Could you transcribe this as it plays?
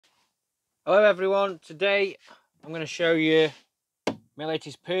Hello everyone, today I'm going to show you my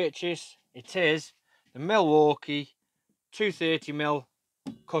latest purchase. It is the Milwaukee 230mm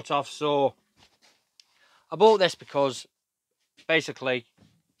cut-off saw. I bought this because basically,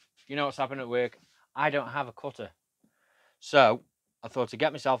 you know what's happened at work, I don't have a cutter. So I thought to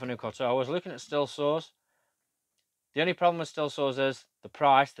get myself a new cutter. I was looking at still saws. The only problem with still saws is the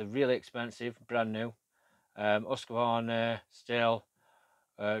price. They're really expensive, brand new. Husqvarna, Stihl,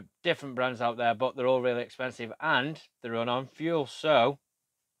 different brands out there, but they're all really expensive and they run on fuel. So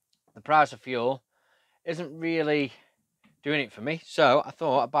the price of fuel isn't really doing it for me. So I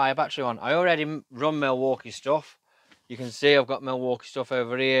thought I'd buy a battery one. I already run Milwaukee stuff. You can see I've got Milwaukee stuff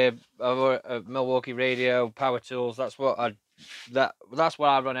over here, over Milwaukee radio, power tools. That's what I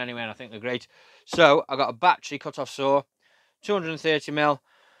run anyway, and I think they're great. So I got a battery cut-off saw, 230mm.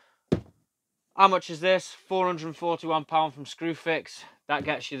 How much is this? £441 from Screwfix. That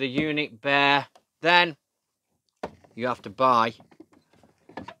gets you the unit bare. Then you have to buy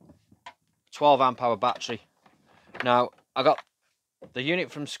 12 amp hour battery. Now I got the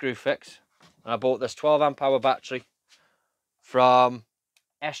unit from Screwfix, and I bought this 12 amp hour battery from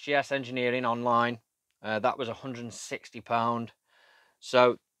SGS Engineering online. That was £160.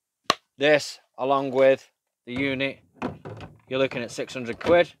 So this, along with the unit, you're looking at 600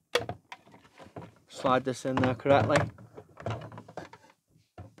 quid. Slide this in there correctly.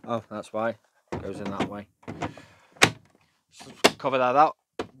 Oh, that's why it goes in that way. Cover that out.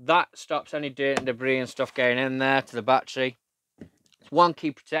 That stops any dirt and debris and stuff getting in there to the battery. It's one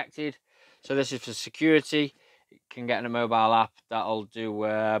key protected, so this is for security. You can get in a mobile app that'll do.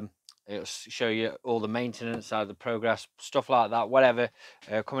 It'll show you all the maintenance, the progress, stuff like that. Whatever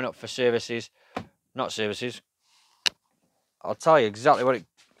coming up for services, not services. I'll tell you exactly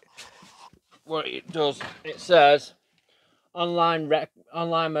what it does. It says online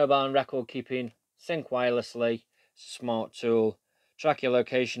mobile and record keeping, sync wirelessly, smart tool, track your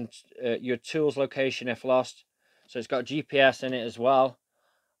location, your tool's location if lost. So it's got GPS in it as well.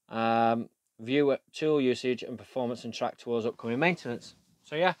 View tool usage and performance and track towards upcoming maintenance.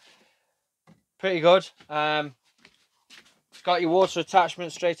 So yeah, pretty good. It's got your water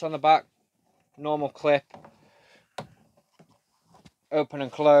attachment straight on the back, normal clip, open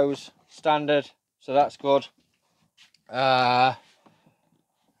and close, standard. So that's good. I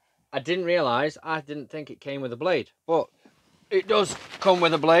didn't realise, I didn't think it came with a blade, but it does come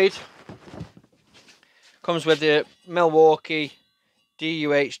with a blade. Comes with the Milwaukee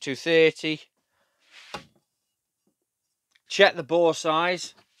DUH 230. Check the bore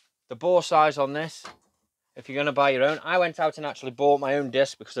size. The bore size on this, if you're going to buy your own. I went out and actually bought my own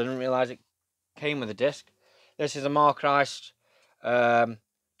disc because I didn't realise it came with a disc. This is a Markrist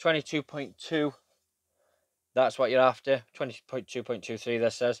 22.2. That's what you're after. 20.2.23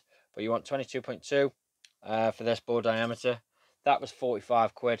 this says. But you want 22.2 for this bore diameter. That was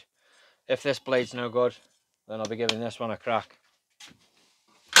 45 quid. If this blade's no good, then I'll be giving this one a crack.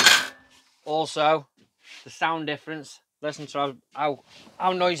 Also, the sound difference. Listen to how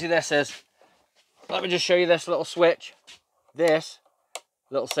noisy this is. Let me just show you this little switch. This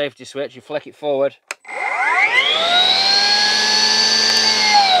little safety switch, you flick it forward.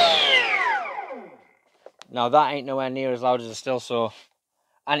 Now that ain't nowhere near as loud as a still saw,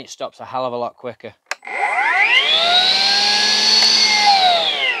 and it stops a hell of a lot quicker.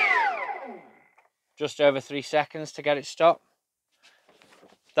 Just over 3 seconds to get it stopped.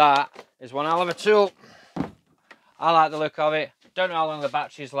 That is one hell of a tool. I like the look of it. Don't know how long the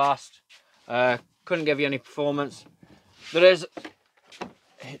batteries last. Couldn't give you any performance. There is,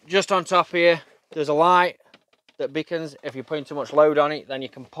 just on top here, there's a light that beacons. If you're putting too much load on it, then you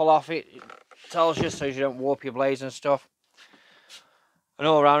can pull off it. It tells you so you don't warp your blades and stuff. And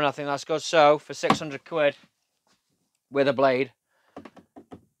all around, I think that's good. So for 600 quid with a blade,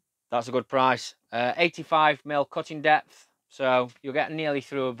 that's a good price. 85mm cutting depth, so you'll get nearly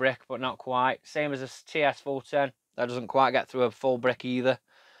through a brick, but not quite. Same as a TS410. That doesn't quite get through a full brick either.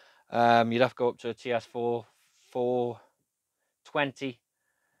 You'd have to go up to a TS4 420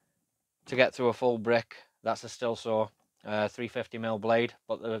 to get through a full brick. That's a still saw, 350mm blade.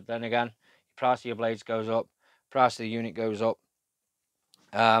 But then again, the price of your blades goes up, price of the unit goes up.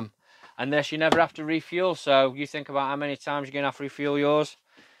 And this, you never have to refuel. So you think about how many times you're going to have to refuel yours.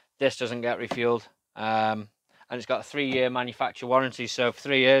 This doesn't get refueled. And it's got a 3-year manufacturer warranty. So for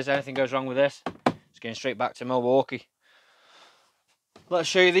 3 years, anything goes wrong with this, it's going straight back to Milwaukee. Let's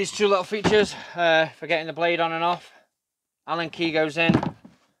show you these two little features for getting the blade on and off. Allen key goes in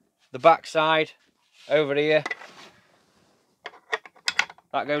the back side over here.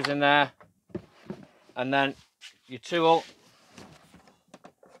 That goes in there. And then your tool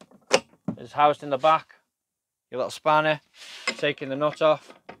is housed in the back. Your little spanner, taking the nut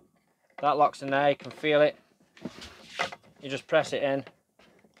off. That locks in there, you can feel it. You just press it in.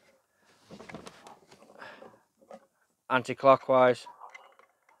 Anti-clockwise.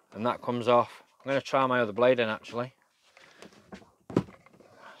 And that comes off. I'm going to try my other blade in actually.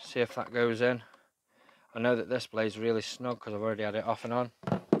 See if that goes in. I know that this blade's really snug because I've already had it off and on.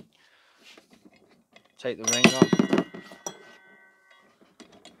 Take the ring off.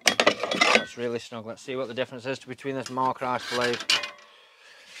 That's really snug. Let's see what the difference is between this Mark Rice blade.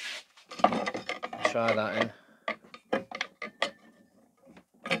 Try that in.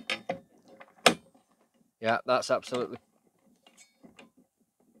 Yeah, that's absolutely...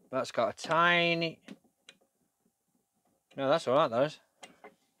 That's got a tiny... No, that's alright, that is.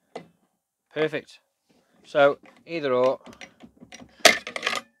 Perfect. So, either or.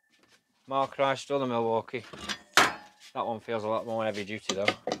 Mark Rice or the Milwaukee. That one feels a lot more heavy duty though.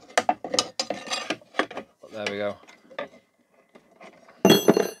 But there we go.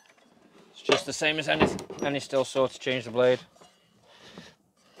 It's just the same as any steel saw to change the blade.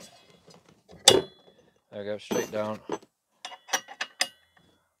 There we go, straight down.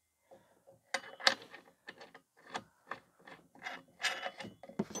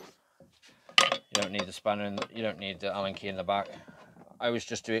 You don't need the spanner and you don't need the Allen key in the back. I always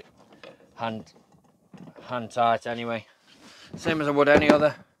just do it hand tight anyway. Same as I would any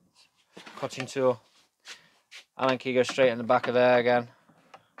other cutting tool. Allen key goes straight in the back of there again.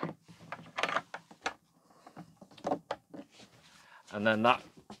 And then that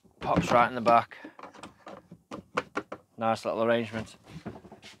pops right in the back. Nice little arrangement.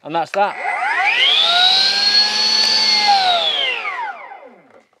 And that's that.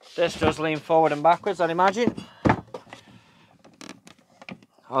 This does lean forward and backwards, I'd imagine.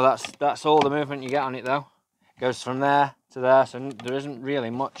 Oh, that's all the movement you get on it though. It goes from there to there, so there isn't really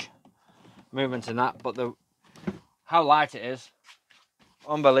much movement in that, but how light it is,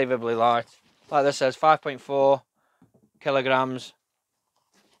 unbelievably light. Like this says, 5.4 kilograms.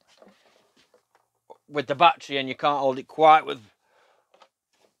 With the battery and you can't hold it quite with...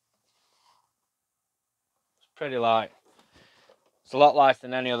 It's pretty light. It's a lot lighter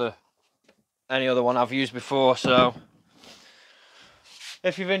than any other one I've used before, so...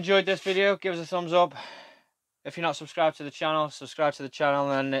 If you've enjoyed this video, give us a thumbs up. If you're not subscribed to the channel, subscribe to the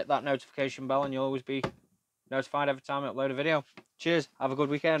channel and hit that notification bell and you'll always be notified every time I upload a video. Cheers, have a good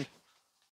weekend.